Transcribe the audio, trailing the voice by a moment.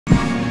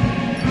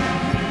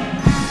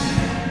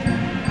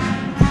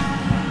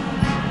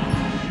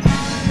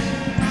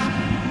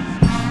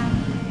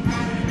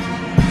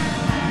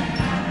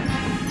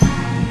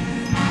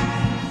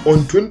On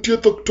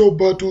 20th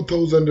October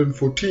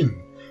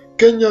 2014,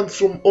 Kenyans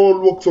from all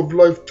walks of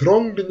life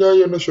thronged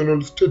Nyayo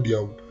National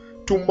Stadium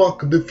to mark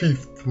the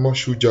 5th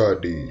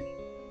Mashujaa Day.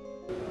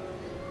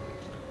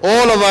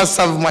 All of us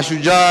have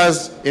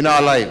Mashujaas in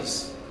our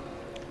lives.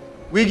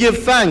 We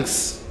give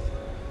thanks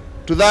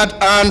to that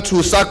aunt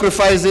who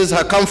sacrifices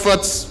her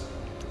comforts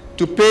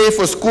to pay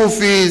for school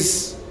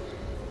fees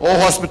or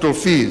hospital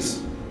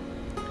fees.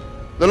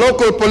 The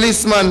local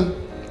policeman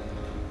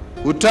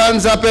who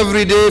turns up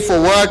every day for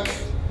work,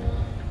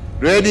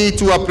 ready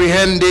to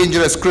apprehend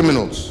dangerous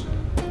criminals.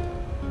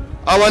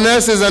 Our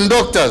nurses and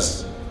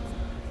doctors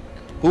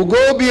who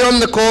go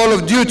beyond the call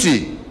of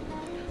duty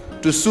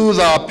to soothe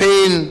our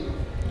pain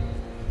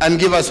and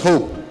give us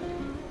hope.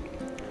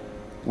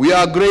 We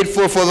are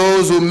grateful for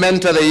those who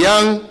mentor the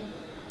young,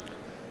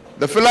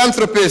 the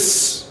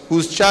philanthropists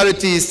whose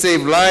charities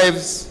save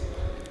lives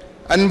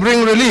and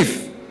bring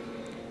relief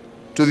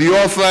to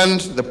the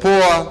orphaned, the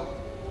poor,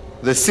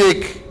 the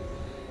sick,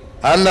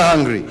 and the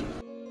hungry.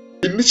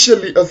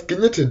 Initially as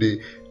Kenyatta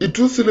Day, it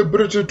was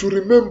celebrated to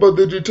remember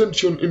the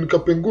detention in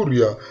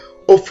Kapenguria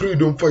of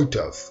freedom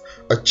fighters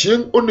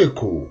Achieng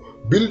Oneko,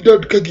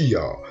 Bildad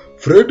Kagia,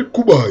 Fred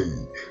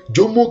Kubai,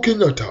 Jomo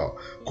Kenyatta,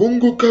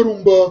 Kongo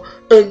Karumba,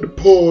 and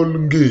Paul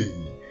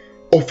Ngei,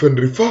 often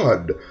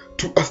referred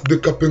to as the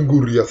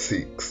Kapenguria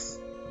Six.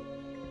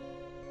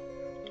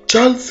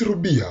 Charles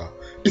Rubia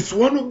is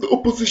one of the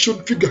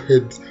opposition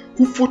figureheads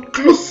who fought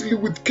closely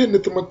with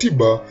Kenneth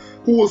Matiba,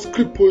 who was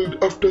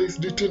crippled after his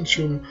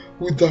detention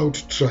without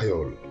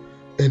trial,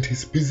 and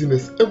his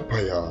business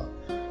empire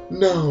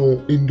now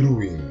in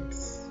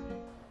ruins.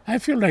 I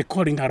feel like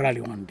calling a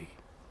rally one day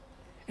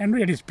and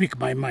really speak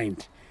my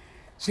mind.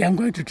 See, I'm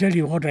going to tell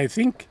you what I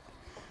think.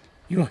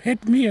 You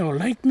hate me or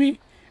like me,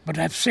 but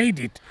I've said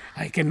it.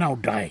 I can now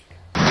die.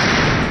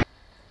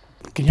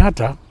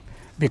 Kenyatta,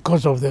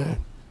 because of the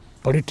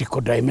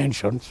political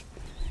dimensions,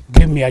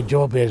 gave me a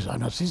job as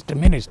an assistant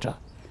minister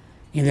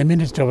in the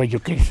Ministry of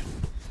Education.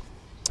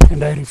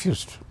 And I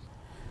refused.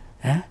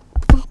 A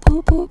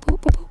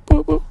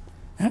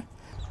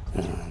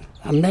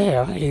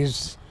mayor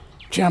is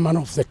chairman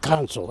of the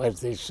council,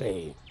 as they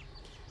say.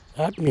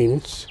 That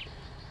means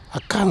a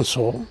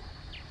council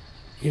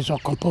is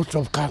composed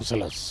of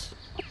councillors.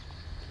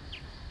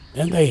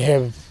 Then they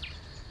have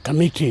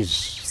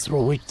committees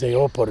through which they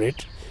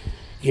operate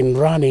in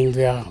running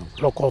their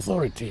local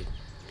authority.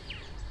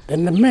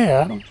 Then the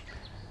mayor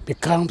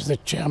becomes the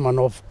chairman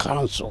of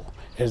council,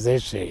 as they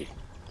say.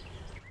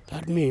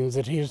 That means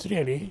that he is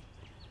really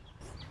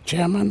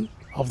chairman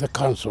of the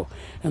council.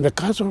 And the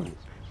council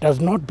does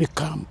not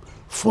become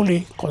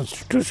fully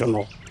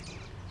constitutional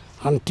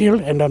until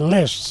and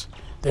unless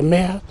the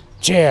mayor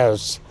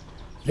chairs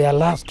their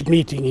last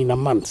meeting in a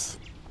month.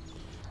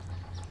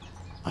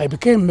 I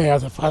became mayor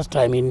the first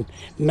time in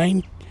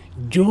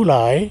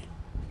July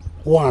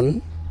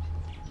 1,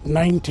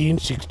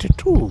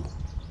 1962.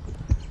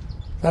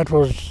 That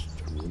was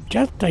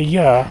just a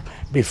year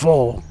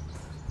before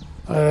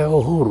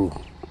Uhuru.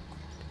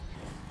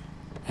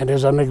 And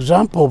as an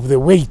example of the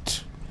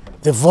weight,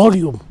 the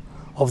volume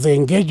of the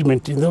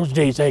engagement in those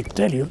days, I can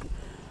tell you,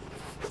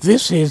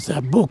 this is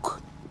a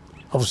book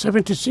of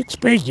 76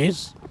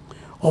 pages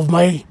of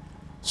my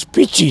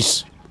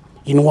speeches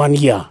in 1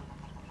 year.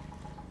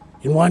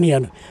 In 1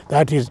 year,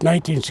 that is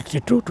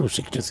 1962 to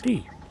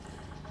 63.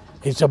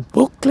 It's a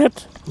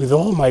booklet with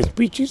all my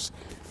speeches,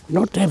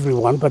 not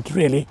everyone, but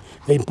really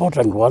the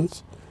important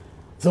ones.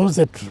 Those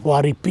that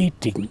were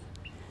repeating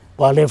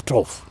were left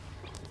off.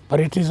 But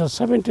it is a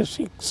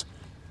 76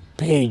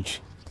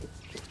 page,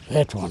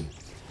 that one.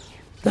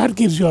 That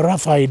gives you a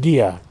rough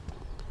idea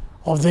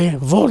of the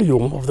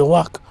volume of the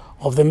work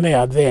of the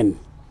mayor then.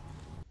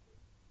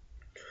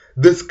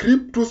 The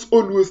script was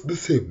always the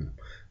same: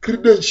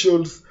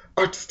 credentials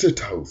at State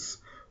House,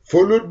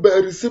 followed by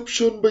a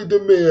reception by the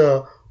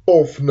mayor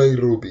of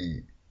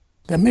Nairobi.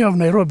 The mayor of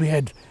Nairobi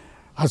had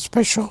a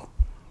special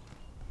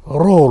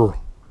role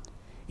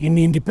in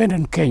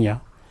independent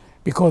Kenya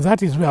because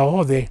that is where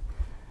all the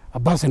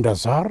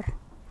ambassadors are.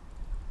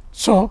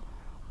 So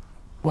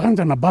when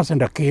an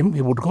ambassador came,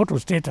 he would go to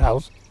State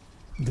House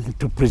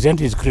to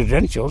present his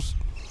credentials.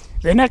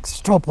 The next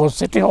stop was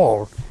City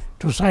Hall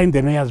to sign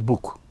the mayor's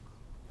book.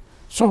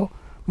 So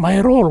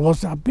my role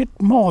was a bit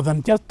more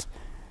than just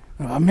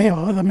a mayor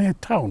of other mayor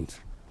towns.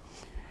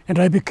 And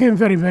I became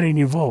very, very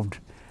involved.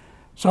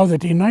 So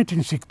that in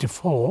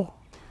 1964,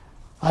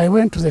 I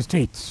went to the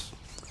States.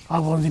 I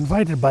was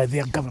invited by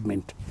their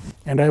government.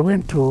 And I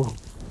went to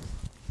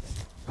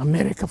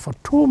America for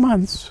 2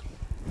 months,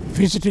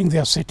 visiting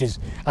their cities,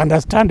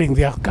 understanding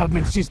their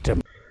government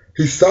system.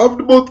 He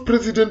served both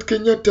President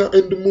Kenyatta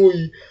and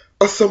Moi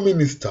as a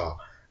minister,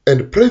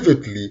 and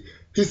privately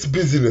his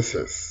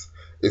businesses,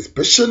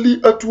 especially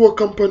a tour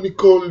company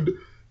called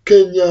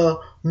Kenya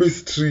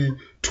Mystery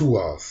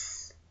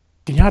Tours.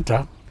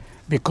 Kenyatta,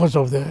 because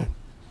of the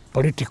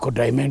political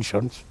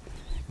dimensions,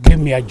 gave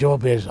me a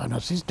job as an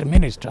assistant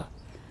minister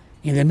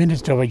in the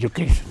Ministry of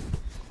Education.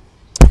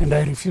 And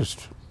I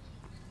refused.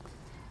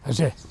 I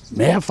said,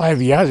 mayor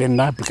 5 years and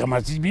now become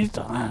assistant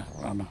minister?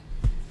 No.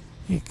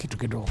 hii kitu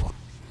kidogo.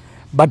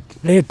 But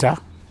later,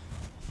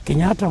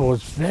 Kenyatta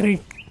was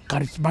very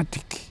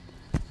charismatic.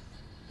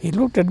 He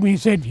looked at me, he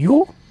said,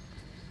 you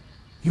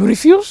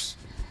refuse?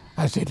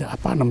 I said,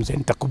 hapana mzee,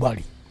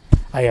 nitakubali.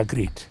 I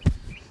agreed.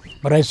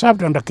 But I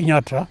served under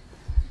Kenyatta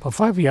for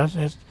 5 years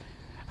as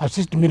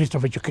Assistant Minister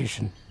of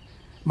Education.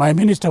 My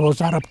minister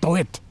was Arab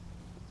Tawet.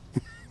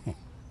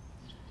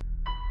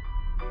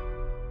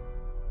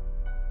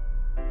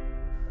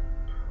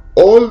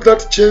 All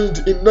that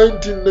changed in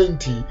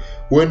 1990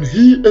 when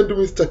he and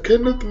Mr.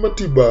 Kenneth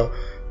Matiba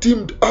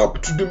teamed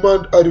up to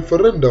demand a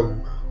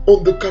referendum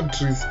on the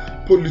country's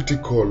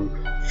political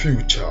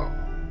future.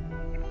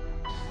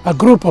 A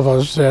group of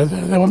us,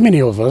 there were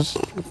many of us,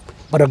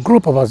 but a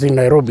group of us in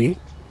Nairobi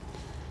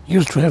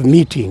used to have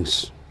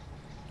meetings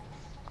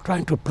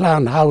trying to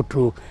plan how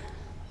to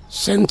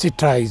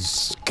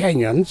sensitize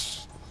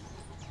Kenyans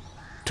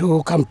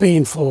to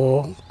campaign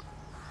for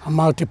a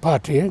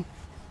multi-party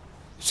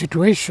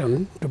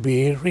situation to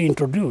be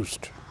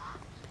reintroduced.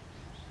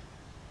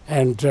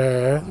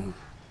 And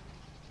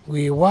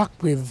we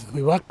worked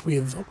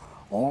with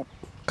all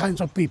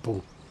kinds of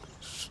people,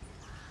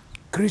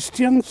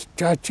 Christians,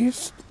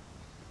 churches.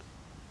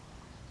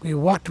 We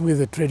worked with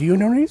the trade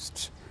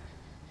unionists.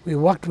 We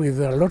worked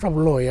with a lot of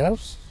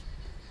lawyers.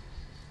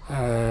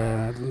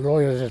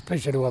 Lawyers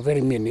especially were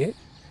very many.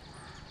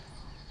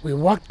 We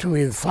worked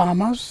with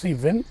farmers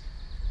even.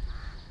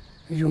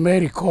 You may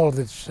recall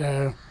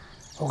that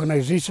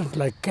organizations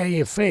like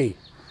KFA,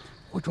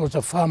 which was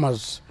a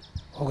farmers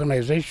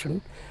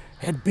organization,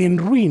 had been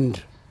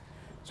ruined.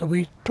 So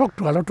we talked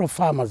to a lot of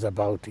farmers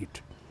about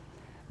it,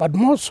 but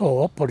more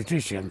so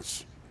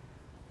politicians.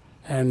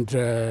 And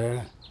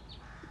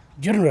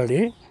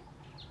generally,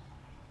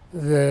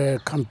 the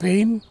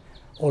campaign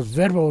was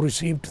very well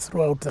received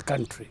throughout the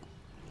country.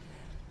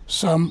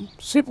 Some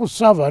civil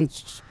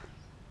servants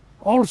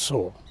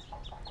also,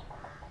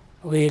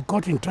 we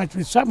got in touch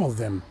with some of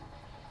them,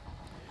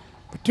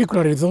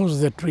 particularly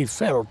those that we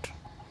felt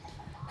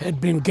had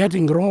been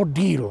getting raw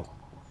deal.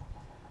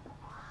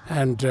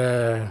 And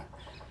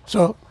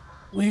so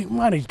we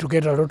managed to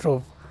get a lot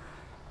of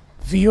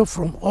view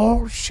from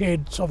all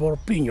shades of our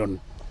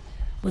opinion.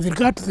 With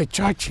regard to the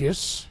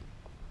churches,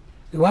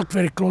 we worked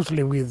very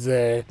closely with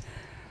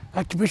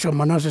Archbishop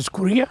Manasseh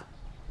Kuria.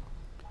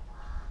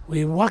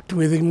 We worked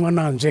with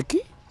Ingwana Nzeki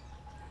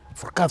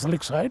for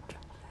Catholic side,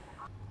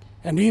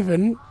 and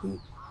even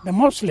the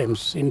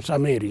Muslims in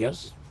some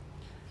areas.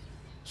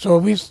 So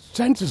we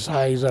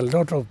sensitized a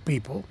lot of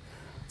people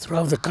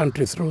throughout the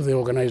country through the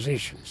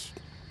organizations.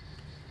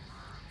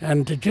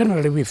 And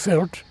generally we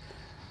felt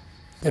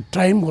the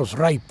time was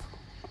ripe.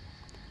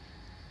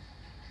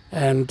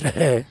 And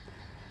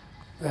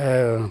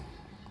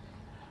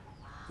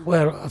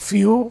well, a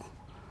few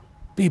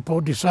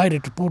people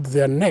decided to put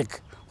their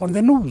neck on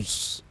the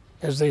noose,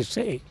 as they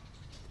say.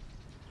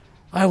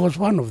 I was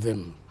one of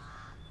them.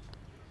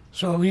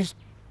 So we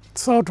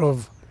thought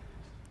of,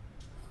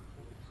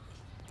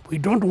 we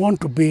don't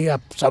want to be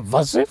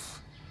subversive.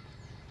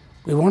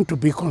 We want to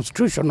be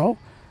constitutional,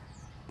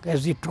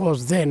 as it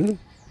was then.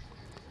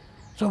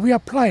 So we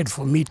applied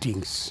for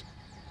meetings.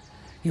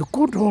 You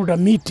couldn't hold a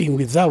meeting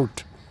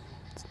without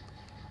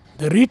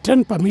the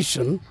written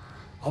permission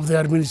of the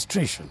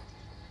administration.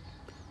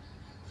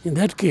 In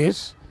that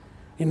case,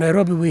 in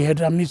Nairobi, we had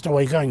Mr.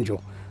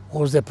 Waiganjo, who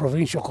was the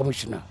provincial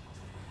commissioner.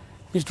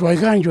 Mr.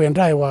 Waiganjo and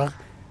I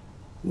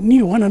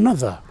knew one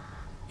another.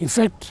 In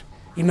fact,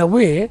 in a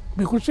way,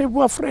 we could say we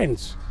were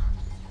friends.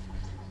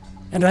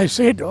 And I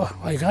said, oh,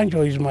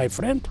 Waiganjo is my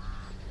friend.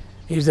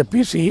 He's the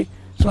PC.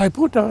 So I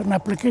put an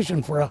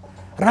application for a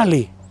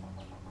rally,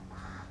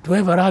 to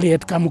have a rally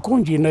at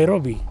Kamukunji in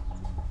Nairobi.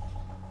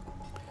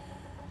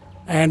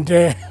 And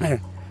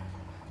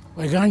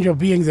Waiganjo,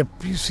 being the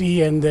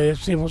PC and the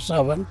civil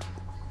servant,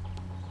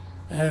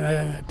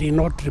 did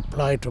not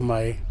reply to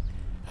my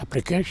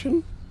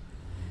application,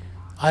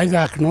 either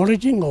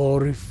acknowledging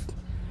or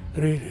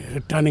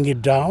turning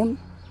it down.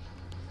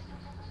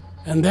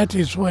 And that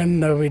is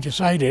when we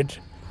decided,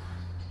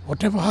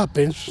 whatever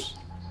happens,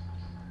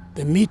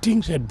 the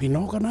meetings had been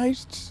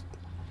organized,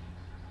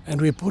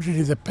 and we put it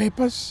in the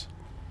papers.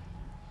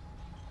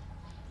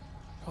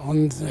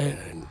 On the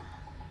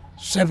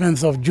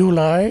 7th of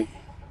July,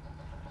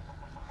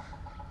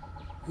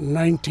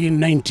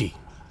 1990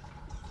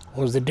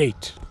 was the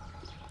date.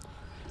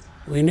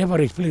 We never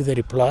received the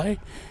reply,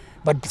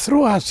 but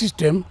through our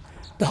system,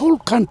 the whole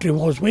country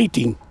was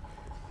waiting,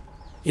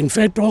 in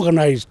fact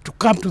organized to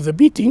come to the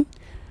meeting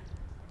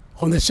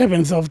on the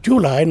 7th of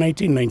July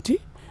 1990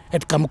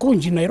 at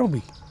Kamukunji,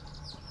 Nairobi.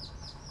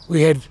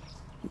 We had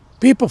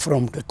people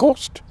from the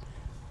coast,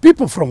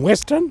 people from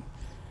Western,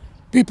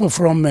 people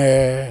from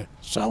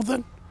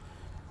Southern,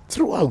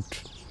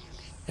 throughout.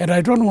 And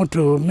I don't want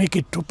to make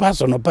it too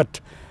personal, but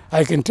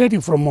I can tell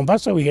you from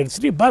Mombasa we had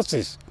 3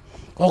 buses,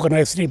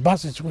 organized 3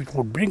 buses which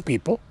would bring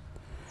people.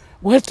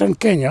 Western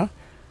Kenya,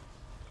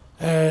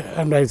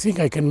 and I think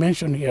I can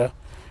mention here,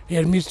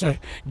 Mr.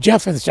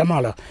 Japheth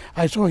Shamala.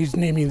 I saw his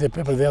name in the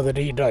paper the other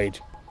day, he died.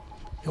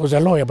 He was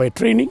a lawyer by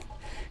training.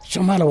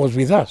 Shamala was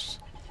with us.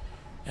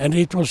 And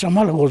it was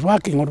Shamala who was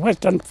working on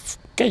Western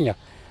Kenya,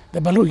 the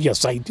Balugia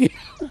side,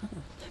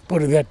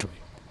 put it that way.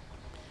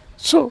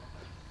 So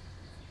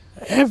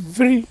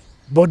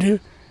everybody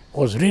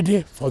was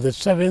ready for the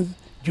 7th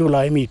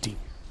July meeting.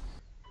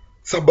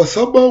 Saba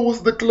Saba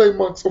was the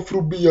climax of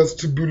Rubia's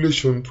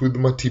tribulations with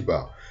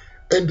Matiba,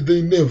 and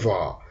they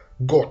never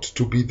got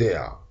to be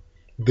there.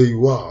 They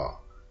were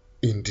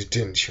in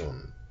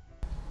detention.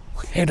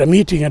 We had a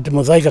meeting at the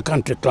Mosaica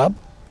Country Club.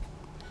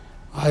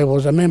 I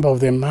was a member of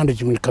the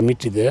management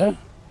committee there.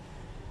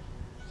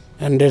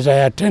 And as I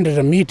attended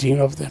a meeting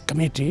of the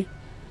committee,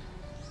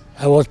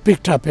 I was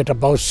picked up at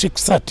about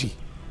 6:30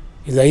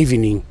 in the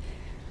evening.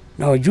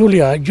 Now,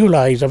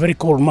 July is a very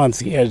cold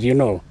month here, as you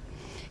know.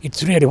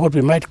 It's really what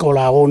we might call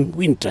our own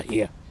winter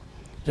here.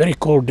 Very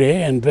cold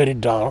day and very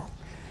dull.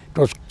 It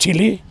was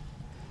chilly.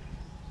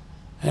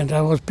 And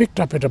I was picked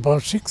up at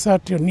about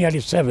 6:30 or nearly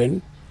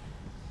 7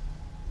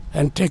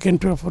 and taken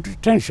for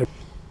detention.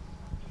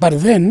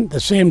 But then,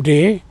 the same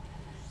day,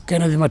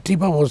 Kennedy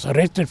Matiba was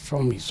arrested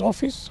from his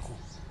office.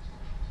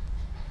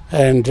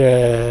 And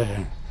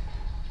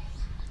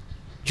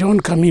John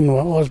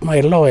Kaminwa was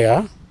my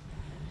lawyer.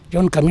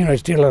 John Kaminwa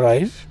is still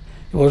alive.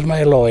 He was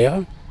my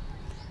lawyer.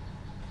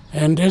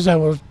 And as I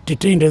was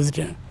detained at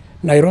the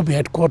Nairobi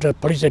headquarters,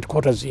 police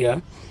headquarters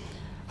here,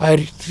 I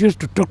refused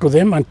to talk to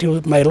them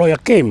until my lawyer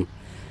came.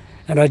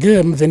 And I gave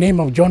them the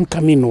name of John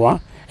Kaminwa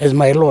as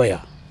my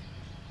lawyer.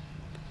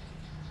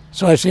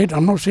 So I said,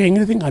 I'm not saying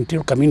anything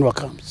until Kaminwa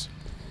comes.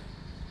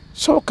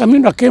 So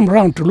Kaminwa came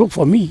round to look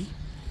for me,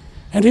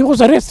 and he was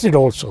arrested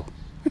also.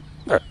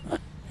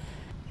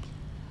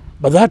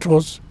 But that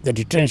was the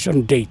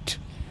detention date,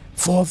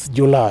 4th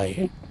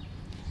July,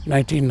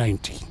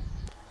 1990.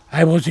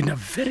 I was in a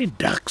very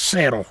dark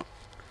cell,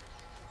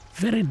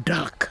 very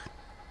dark,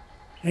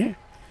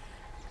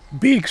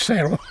 big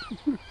cell.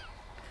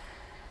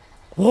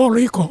 Wall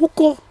iko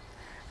huko,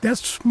 there's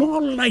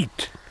small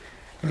light,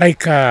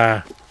 like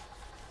a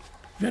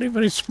very,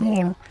 very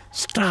small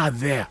star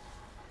there.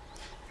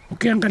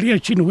 Ukiangalia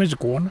chini huwezi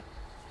kuona.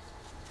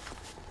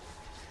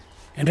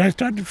 And I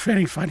started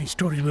very funny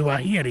stories we were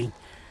hearing,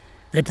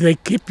 that they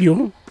keep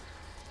you,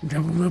 they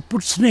will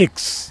put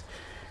snakes.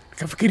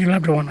 Kafikiri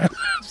labda wana.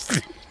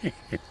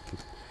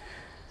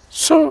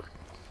 So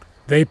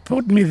they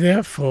put me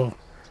there for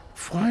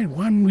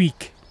 1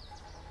 week.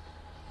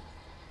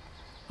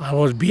 I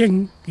was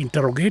being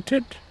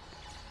interrogated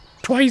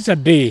twice a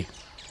day.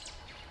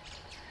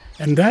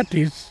 And that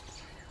is,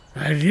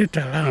 I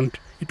later learned,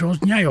 it was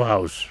Nyayo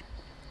House.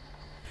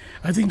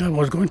 I think I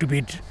was going to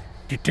be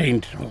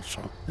detained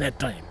also that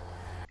time.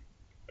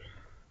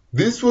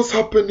 This was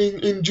happening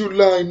in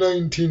July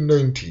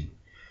 1990.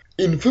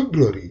 In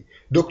February,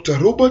 Dr.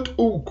 Robert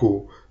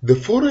Ouko, the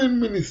foreign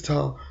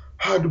minister,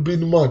 had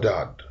been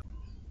murdered.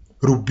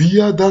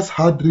 Rubia thus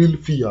had real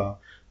fear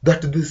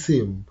that the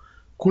same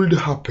could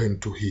happen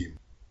to him.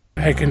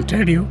 I can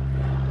tell you,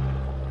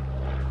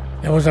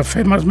 there was a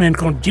famous man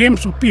called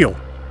James Opio.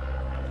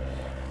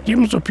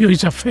 James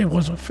Opio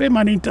was a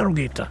famous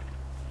interrogator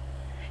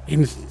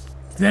in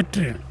that,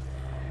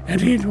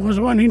 and he was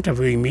one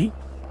interviewing me.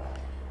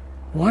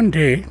 One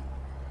day,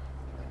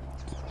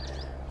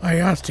 I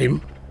asked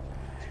him,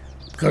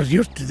 because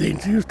they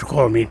used to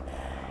call me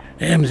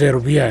Mzee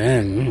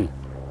Rubia,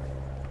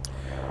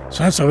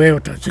 sasa wewe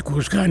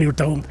siku gani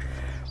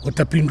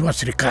utapindua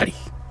serikali?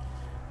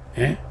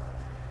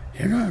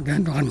 You know,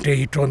 then one day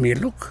he told me,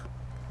 look,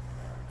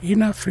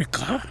 in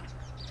Africa,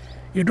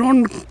 you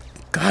don't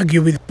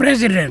argue with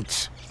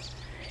presidents.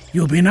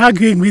 You've been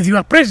arguing with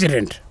your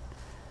president.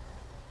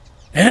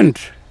 And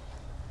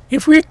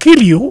if we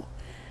kill you,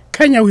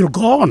 Kenya will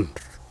go on.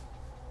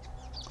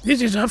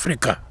 This is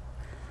Africa.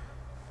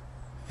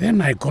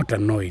 Then I got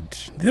annoyed.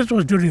 This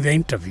was during the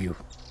interview.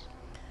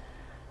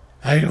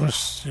 I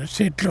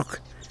said, look,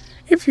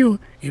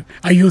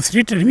 are you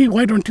threatening me?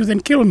 Why don't you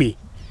then kill me?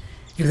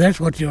 If that's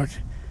what you're...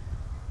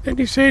 Then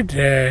he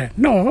said,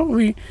 no,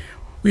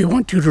 we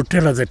want you to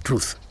tell us the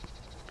truth.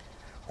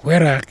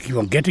 Where are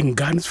you getting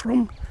guns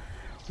from?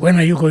 When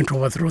are you going to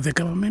overthrow the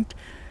government?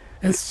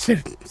 And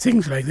said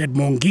things like that.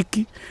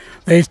 Mongiki,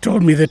 they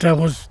told me that I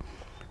was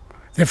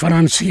the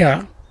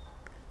financier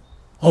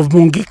of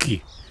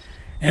Mongiki,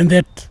 and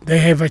that they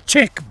have a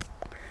check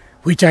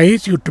which I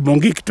issued to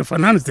Mongiki to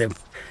finance them.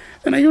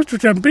 Then I used to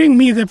tell them, bring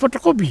me the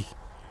photocopy.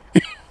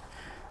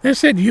 They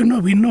said,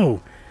 we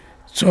know.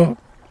 So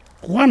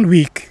 1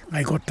 week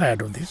I got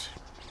tired of this.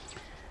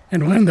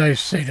 And when I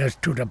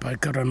stood up, I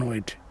got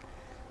annoyed.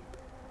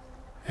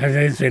 And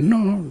I said,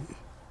 no,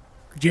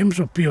 James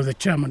Opio, the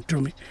chairman,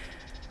 told me,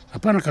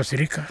 hapana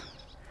kasirika.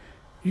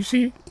 You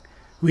see,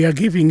 we are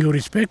giving you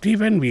respect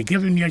even, we're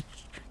giving you a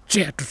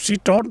chair to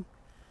sit on.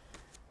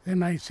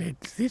 Then I said,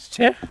 this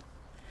chair?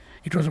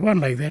 It was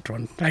one like that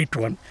one, light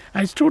one.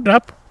 I stood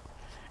up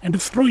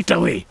and threw it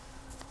away.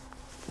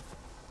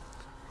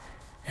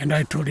 And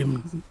I told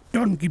him,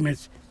 don't give me...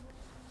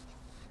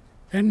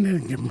 And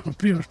then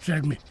Opio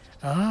told me,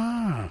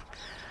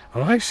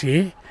 I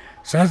see,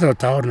 sasa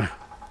utaona.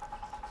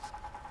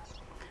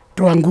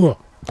 Toa nguo,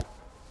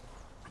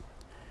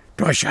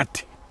 toa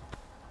shati.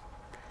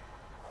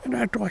 And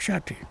I tore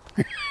shati.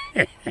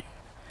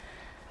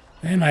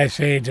 Then I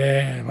said,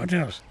 what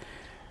else?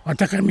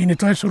 Wataka mimi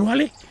nitoe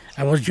suruali?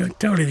 I was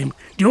telling him,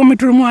 do you want me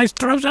to remove my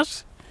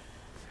trousers?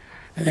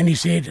 And then he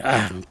said,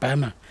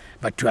 Pama,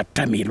 but your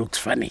tummy looks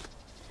funny.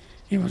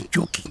 He was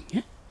joking.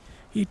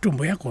 Hii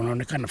tumbo yako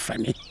unaonekana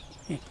funny.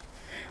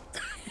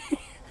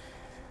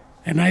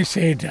 And I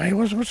said, I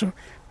was also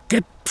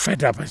get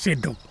fed up. I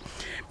said, look,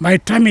 my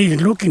tummy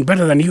is looking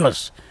better than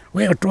yours.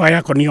 Where tua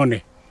yako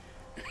nione?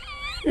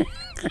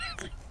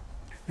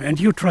 And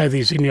you try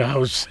this in your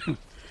house.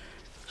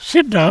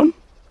 Sit down,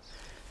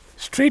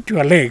 straight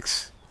your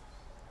legs,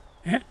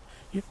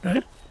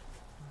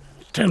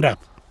 stand up.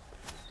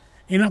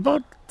 In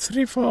about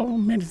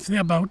 3-4 minutes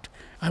thereabout,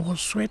 I was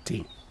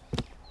sweating.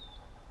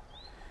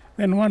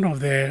 Then one of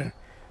the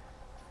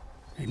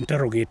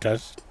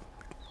interrogators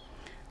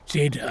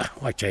said,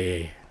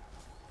 wacha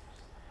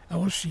I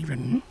was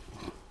even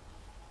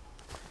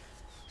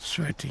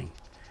sweating.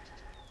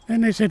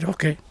 Then I said,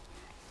 okay,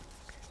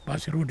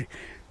 basi rudi,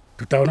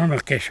 tutaonana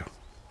kesho.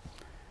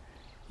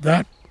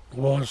 That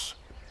was,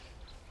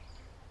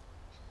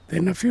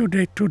 then 2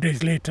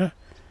 days later,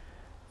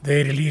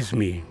 they released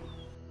me.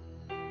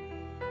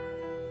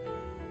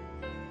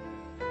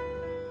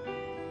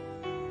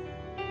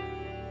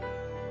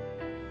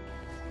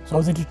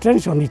 So the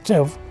detention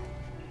itself,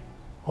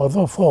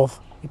 although 4th,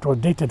 it was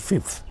dated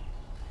 5th.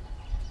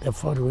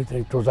 Therefore,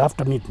 it was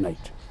after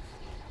midnight.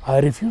 I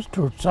refused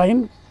to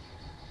sign,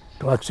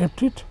 to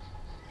accept it,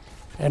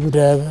 and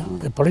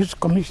the police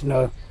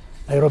commissioner,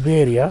 Nairobi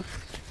area,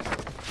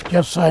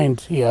 just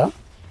signed here.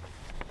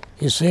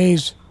 He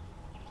says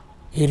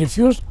he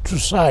refused to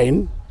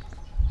sign,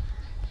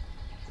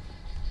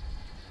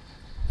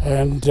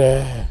 and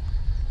I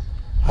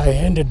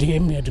handed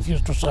him, he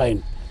refused to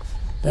sign.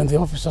 Then the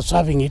officer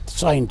serving it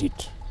signed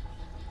it.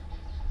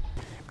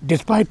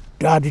 Despite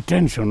our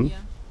detention,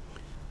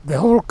 the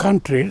whole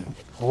country,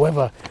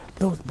 however,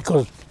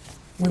 because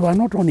we were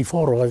not only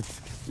 4 of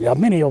us, there are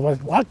many of us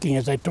working,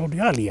 as I told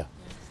you earlier.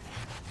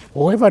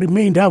 Whoever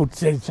remained out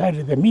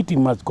decided the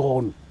meeting must go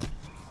on,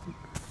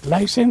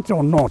 licensed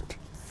or not.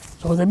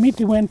 So the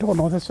meeting went on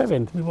the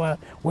 7th,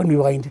 when we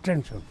were in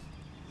detention.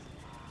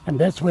 And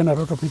that's when a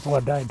lot of people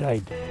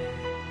died.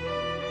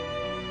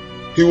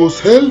 He was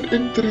held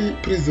in 3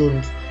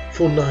 prisons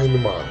for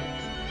 9 months: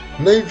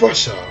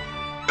 Naivasha,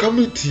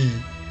 Kamiti,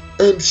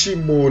 and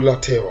Shimo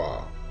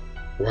Latewa.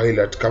 While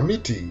at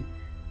Kamiti,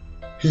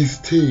 he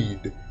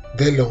stayed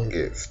the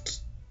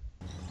longest.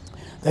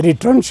 The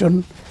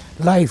detention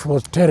life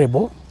was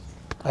terrible,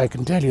 I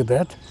can tell you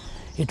that.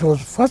 It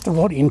was, first of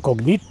all,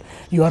 incognito.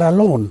 You are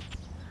alone.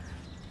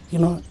 You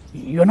know,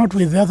 you're not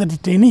with the other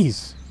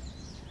detainees.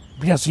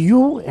 Just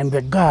you and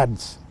the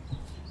guards.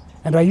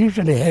 And I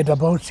usually had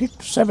about 6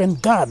 to 7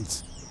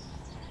 guards.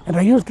 And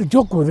I used to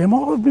joke with them,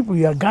 all people,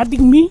 you are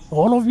guarding me,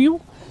 all of you,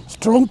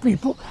 strong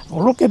people.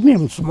 Oh, look at me,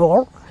 I'm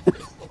small.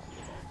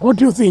 What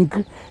do you think?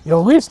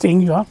 You're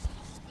wasting your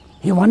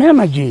human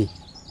energy.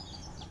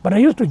 But I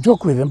used to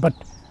joke with them, but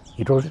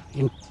it was,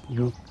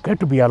 you get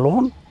to be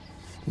alone,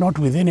 not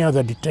with any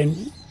other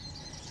detainee.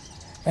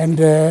 And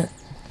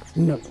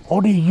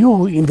only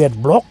you in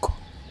that block.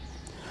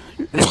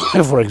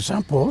 For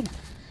example,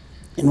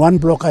 in one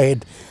block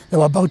there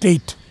were about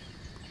 8,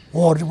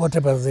 or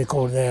whatever they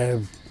call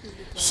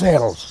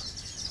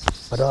cells.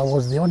 But I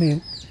was the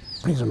only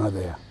prisoner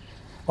there.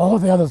 All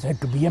the others had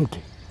to be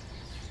empty.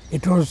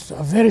 It was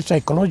a very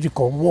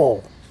psychological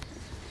war,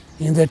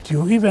 in that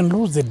you even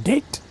lose the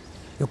date.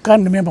 You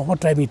can't remember what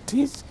time it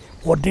is,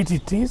 what date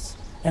it is,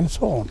 and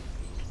so on.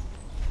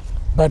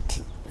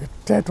 But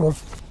that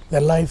was the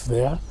life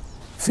there.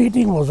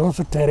 Feeding was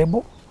also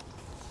terrible.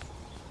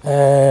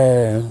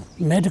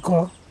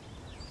 Medical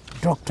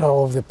doctor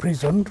of the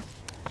prison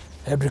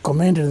had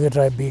recommended that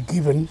I be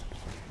given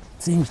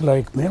things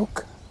like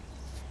milk,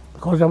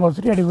 because I was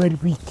really very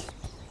weak.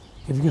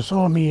 If you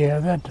saw me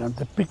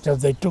the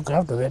pictures they took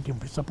after that, you'd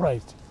be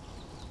surprised.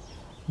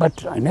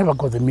 But I never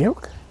got the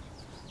milk.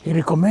 He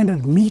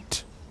recommended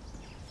meat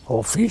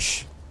or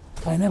fish.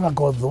 I never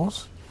got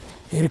those.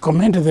 He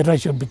recommended that I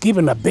should be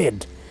given a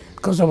bed,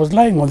 because I was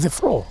lying on the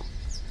floor.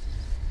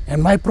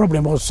 And my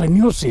problem was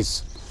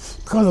cyanosis,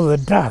 because of the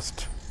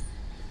dust,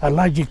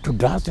 allergic to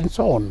dust and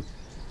so on.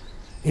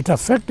 It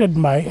affected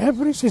my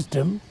every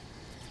system,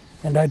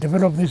 and I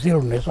developed this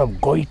illness of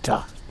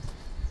goiter.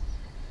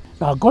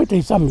 Now, goiter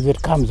is something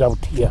that comes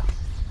out here.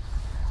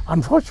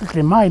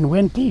 Unfortunately, mine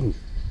went in,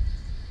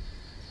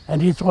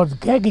 and it was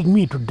gagging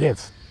me to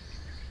death.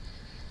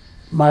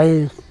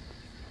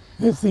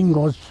 This thing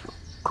was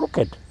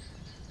crooked.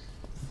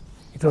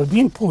 It was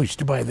being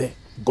pushed by the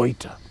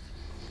goiter.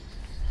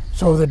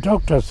 So the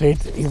doctor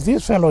said, if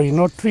this fellow is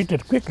not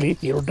treated quickly,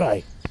 he'll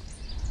die.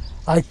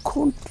 I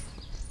couldn't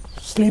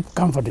sleep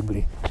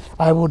comfortably.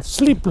 I would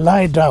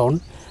lie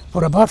down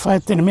for about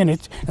 5-10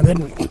 minutes and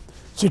then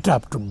sit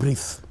up to breathe.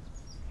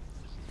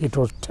 It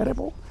was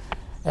terrible.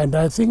 And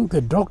I think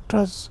the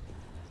doctors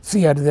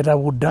feared that I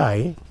would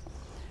die,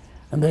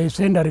 and they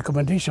sent a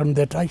recommendation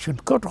that I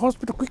should go to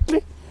hospital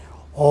quickly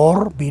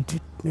or be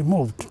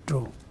moved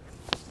to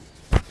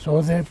So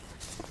the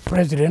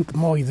President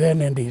Moi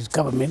then and his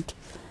government,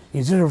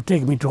 instead of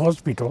taking me to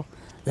hospital,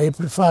 they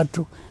preferred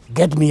to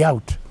get me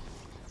out,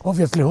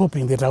 obviously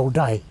hoping that I would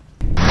die.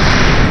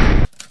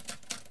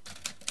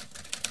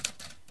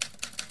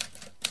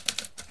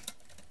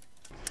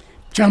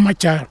 Chama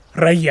cha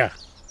raia.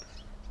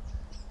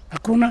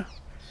 Hakuna.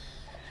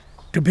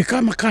 To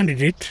become a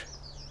candidate,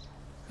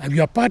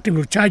 your party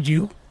will charge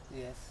you.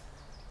 Yes.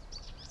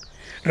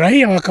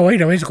 Raia wa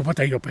kawaida hawezi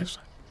kupata hiyo pesa.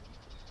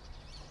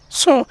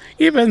 So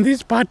even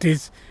these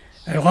parties,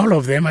 all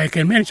of them, I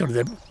can mention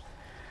them,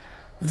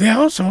 they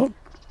are also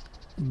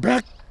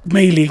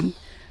blackmailing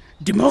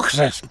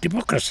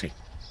democracy.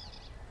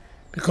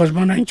 Because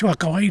mwananchi wa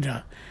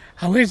kawaida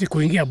hawezi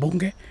kuingia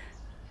bunge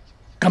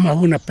kama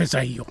huna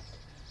pesa hiyo.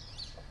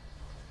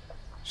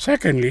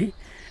 Secondly,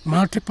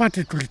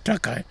 multiparty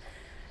tulitaka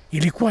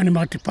ilikuwa ni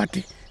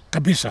multiparty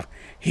kabisa.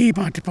 Hii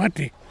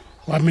multiparty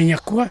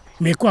wamenyakua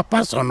imekuwa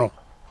personal.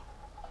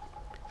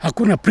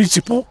 Hakuna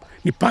principle,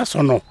 ni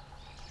personal.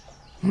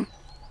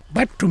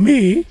 But to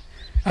me,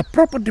 a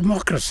proper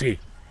democracy,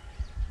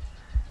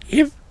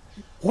 if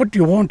what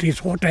you want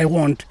is what I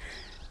want,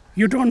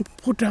 you don't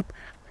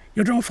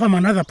form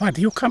another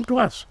party, you come to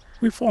us,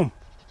 we form.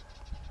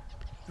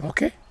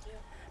 Okay?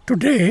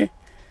 Today,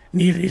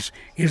 is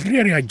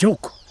really a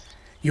joke.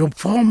 You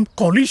form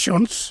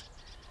coalitions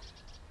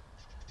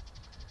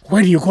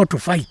when you go to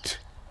fight,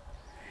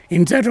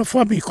 instead of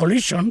forming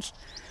coalitions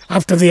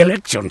after the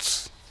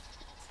elections.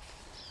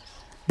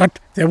 But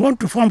they want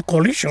to form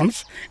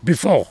coalitions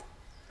before.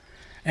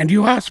 And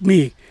you ask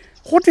me,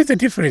 what is the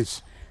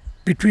difference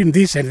between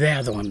this and the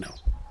other one now?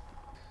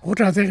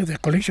 What are the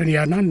coalition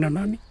ya nani na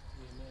nani?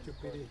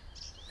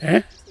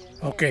 Eh?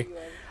 Okay.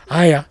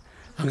 Haya,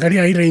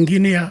 angalia ile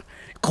ingine ya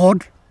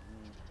code.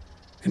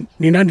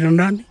 Ni nani na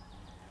nani?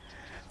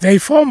 They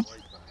form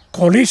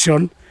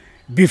coalition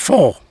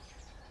before.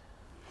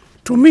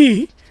 To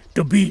me,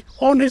 to be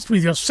honest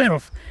with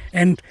yourself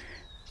and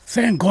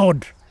thank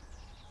God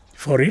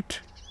for it,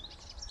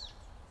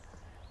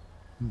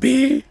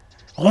 be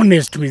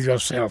honest with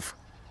yourself.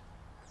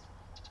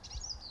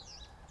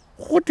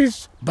 What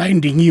is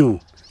binding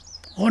you?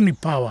 Only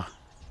power.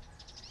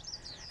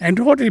 And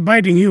what is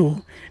binding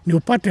you ni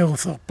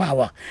upate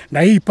power.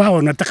 Na hii power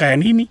unataka ya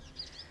nini?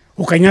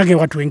 Ukanyage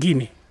watu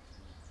wengine.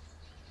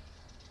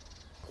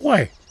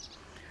 Why?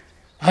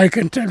 I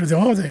can tell you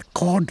all the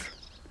code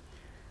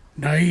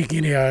na hii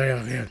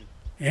ingine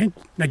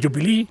na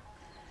Jubilee.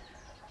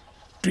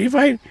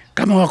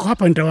 Kama wako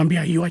hapa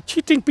nitawaambia, you are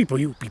cheating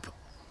people, you people.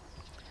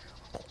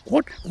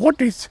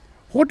 What is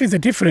the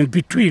difference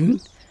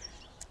between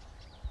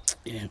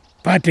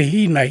party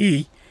hii na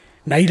hii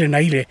na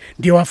ile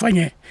ndio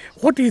wafanye?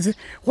 What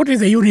is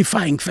the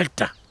unifying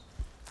factor?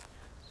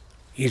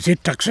 Is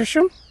it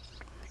taxation?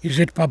 Is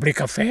it public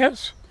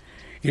affairs?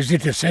 Is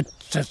it a set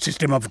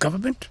system of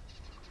government?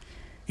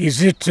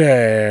 Is it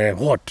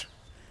what?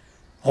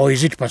 Or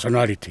is it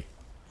personality?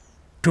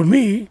 To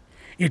me,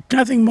 it's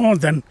nothing more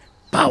than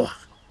power.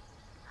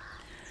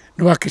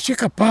 Na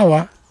wakishika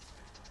power,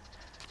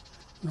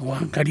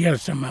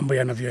 waangalia mambo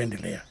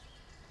yanavyoendelea.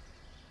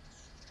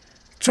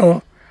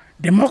 So,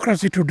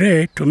 democracy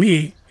today, to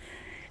me,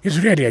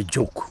 is really a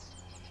joke.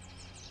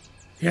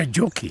 They are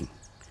joking.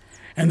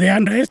 And they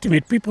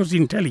underestimate people's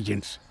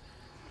intelligence.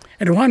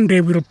 And one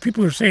day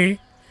people will say,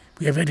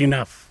 we have had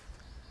enough.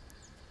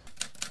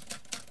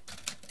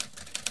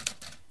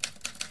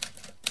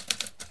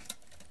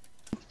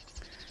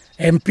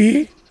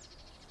 MP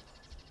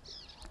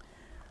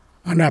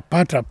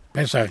anapata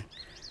pesa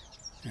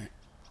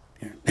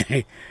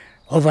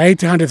over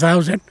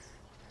 800,000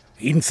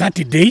 in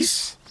 30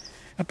 days.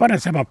 Hapana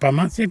sema per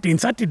month, in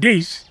 30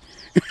 days.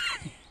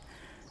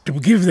 To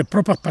give the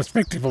proper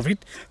perspective of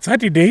it,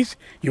 30 days,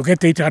 you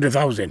get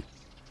 800,000.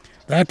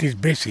 That is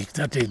basic,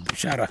 that is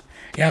bishara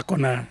yako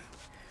na.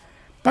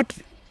 But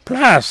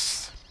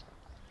plus,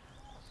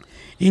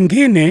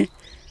 ingine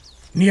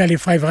nearly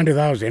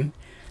 500,000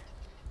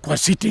 for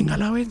sitting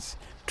allowance,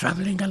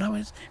 traveling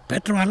allowance,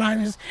 petrol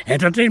allowance,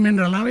 entertainment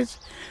allowance.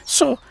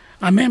 So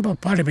a member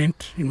of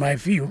parliament, in my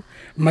view,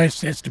 my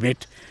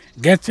estimate,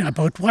 gets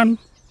about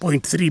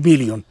 1.3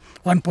 million,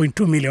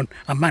 1.2 million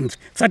a month,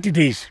 30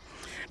 days.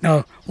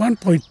 Now,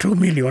 1.2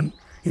 million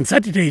in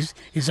 30 days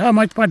is how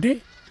much per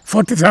day?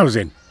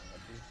 40,000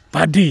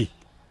 per day.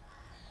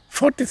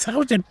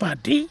 40,000 per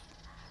day?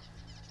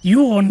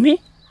 You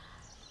only?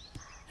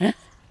 Eh?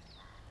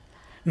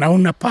 Na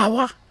una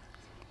power,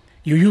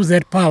 you use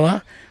that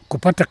power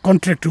kupata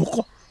contract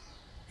huko.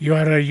 You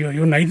are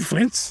una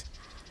influence.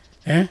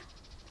 Eh?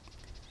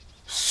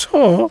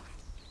 So,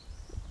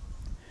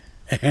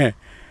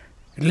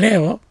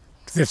 Leo,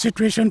 the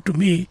situation to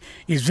me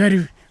is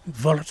very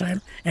volatile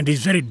and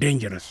is very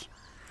dangerous.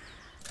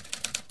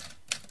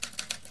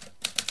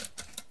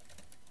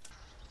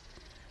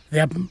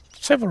 There are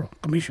several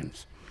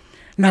commissions.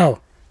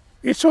 Now,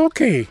 it's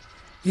okay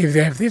if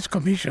they have these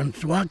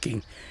commissions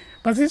working,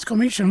 but these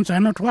commissions are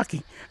not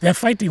working. They're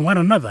fighting one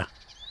another.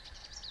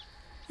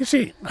 You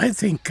see, I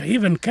think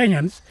even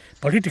Kenyans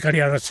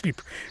politically are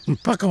asleep.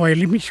 Mpaka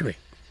waelimishwe,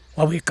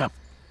 wa wake up.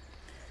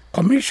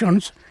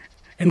 commissions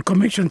and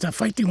commissions are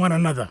fighting one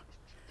another.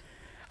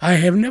 I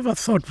have never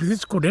thought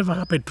this could ever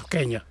happen to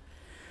Kenya,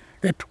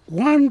 that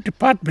one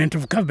department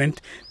of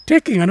government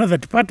taking another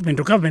department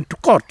of government to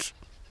court.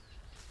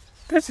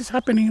 This is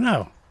happening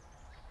now.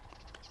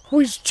 Who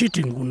is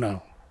cheating who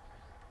now?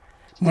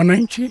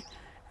 Mwananchi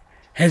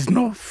has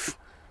no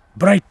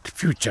bright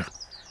future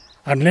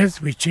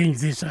unless we change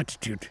this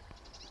attitude.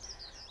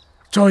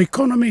 So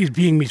economy is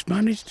being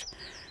mismanaged.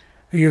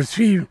 You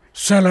see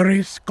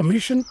salaries,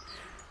 commission,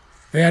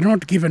 they are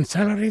not given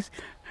salaries.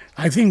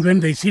 I think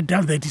when they sit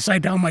down, they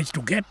decide how much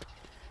to get.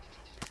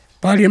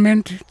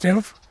 Parliament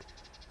itself,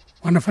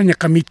 wanafanya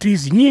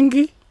committees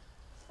nyingi.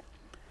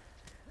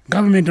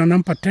 Government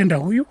wanampa tenda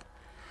huyu.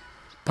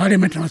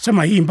 Parliament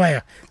wanasema hii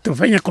mbaya,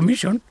 tufanya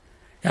commission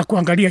ya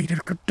kuangalia ile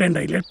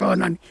tenda ile pawa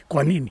nani,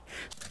 kwa nini.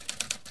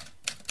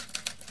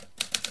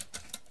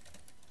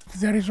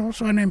 There is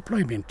also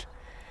unemployment.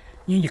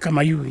 Nyinyi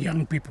kama you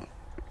young people.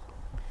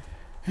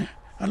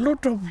 A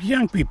lot of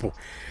young people.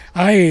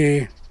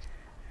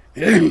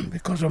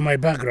 Because of my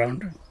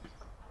background,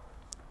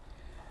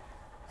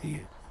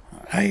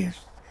 I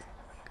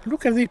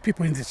look at these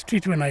people in the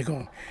street when I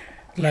go,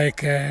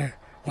 like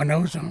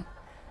wanauza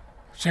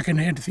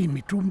second-hand thing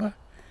mitumba,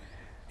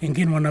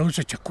 ingine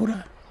wanauza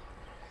chakula.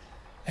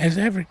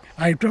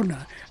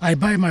 I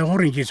buy my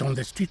oranges on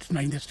the street,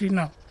 in the street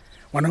now.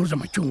 Wanauza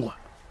machungwa.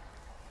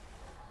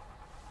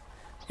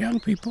 Young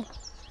people,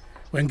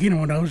 wengine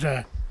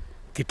wanauza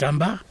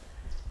kitambaa,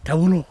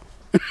 taulo,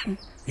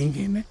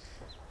 ingine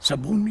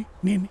sabuni,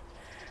 nini,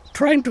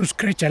 trying to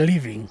scratch a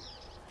living.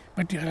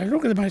 But I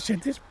look at them and I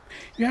said, these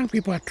young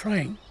people are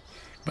trying,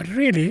 but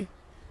really,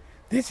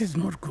 this is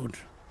not good.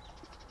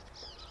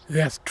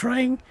 They are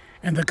trying,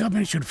 and the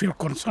government should feel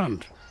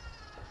concerned.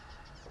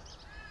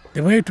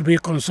 The way to be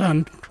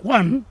concerned,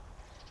 one,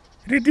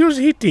 reduce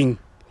heating.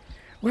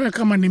 Wewe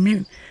kama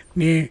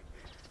ni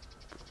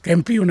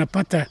MP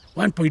unapata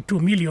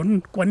 1.2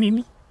 million, kwa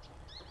nini?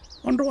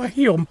 Ondoa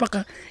hiyo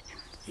mpaka,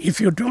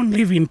 if you don't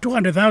live in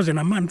 200,000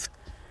 a month,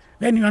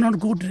 then you are not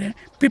good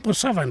people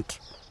servant.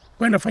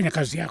 Kwenda fanya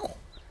kazi yako,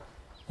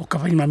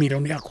 ukafanya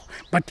mamilioni yako.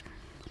 But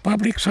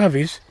public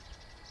service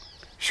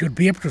should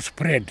be able to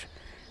spread.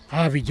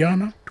 Hawa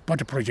vijana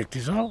tupate projekti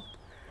zao,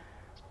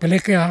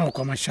 peleke hao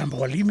kwa mashamba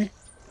walime.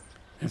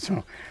 And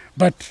so,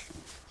 but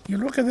you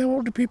look at the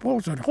old people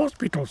also, the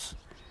hospitals.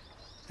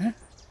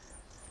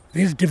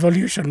 This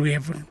devolution we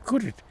have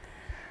included.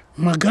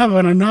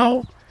 Magavana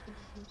now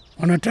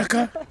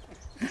wanataka.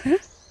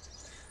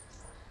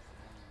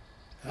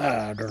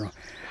 I don't know.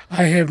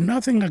 I have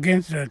nothing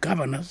against the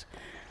governors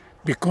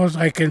because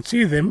I can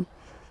see them.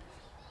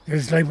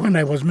 It's like when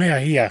I was mayor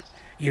here,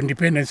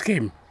 independence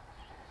came.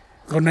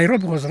 Because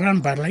Nairobi was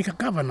run by like a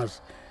governors.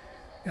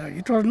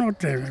 It was not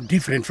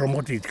different from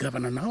what is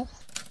governor now.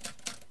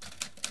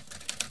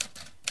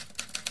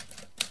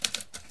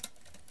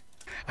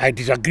 I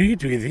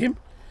disagreed with him.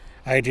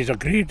 But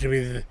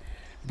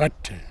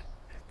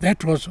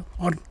that was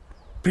on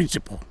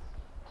principle.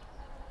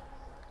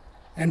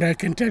 And I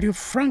can tell you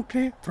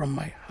frankly, from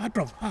my heart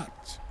of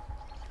hearts,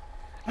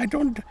 I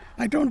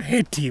don't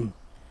hate him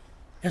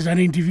as an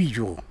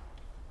individual.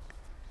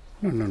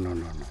 No.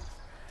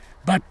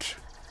 But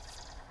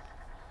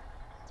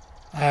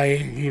I,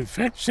 in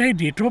fact, said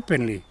it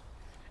openly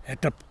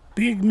at a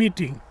big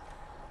meeting.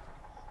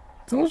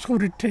 Those who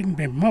retained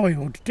me, Moi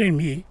who retained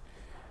me,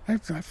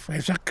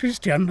 as a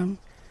Christian,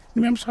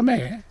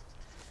 nimemsamehe.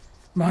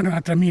 Maana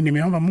hata mimi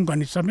nimeomba Mungu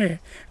anisamehe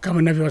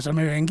kama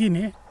ninavyowasamehe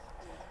wengine.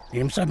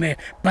 Nimemsamehe,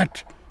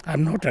 but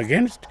I'm not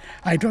against.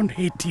 I don't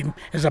hate him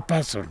as a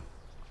person.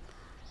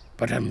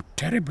 But I'm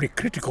terribly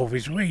critical of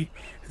his way,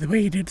 the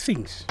way he did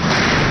things.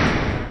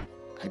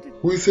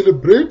 We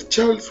celebrate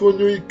Charles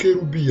Wanyoike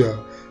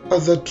Rubia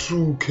as a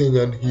true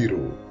Kenyan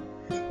hero.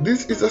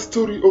 This is a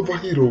story of a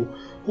hero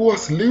who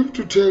has lived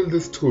to tell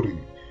the story,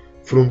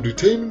 from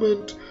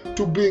detainment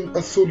to being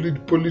a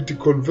solid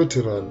political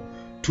veteran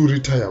to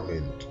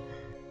retirement.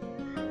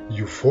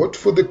 You fought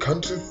for the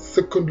country's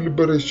second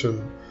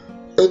liberation,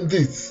 and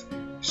this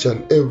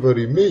shall ever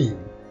remain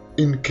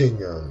in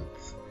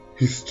Kenya's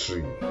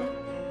history.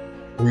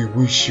 We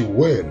wish you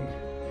well,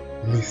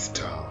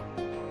 Mr.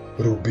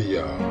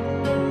 Rubia.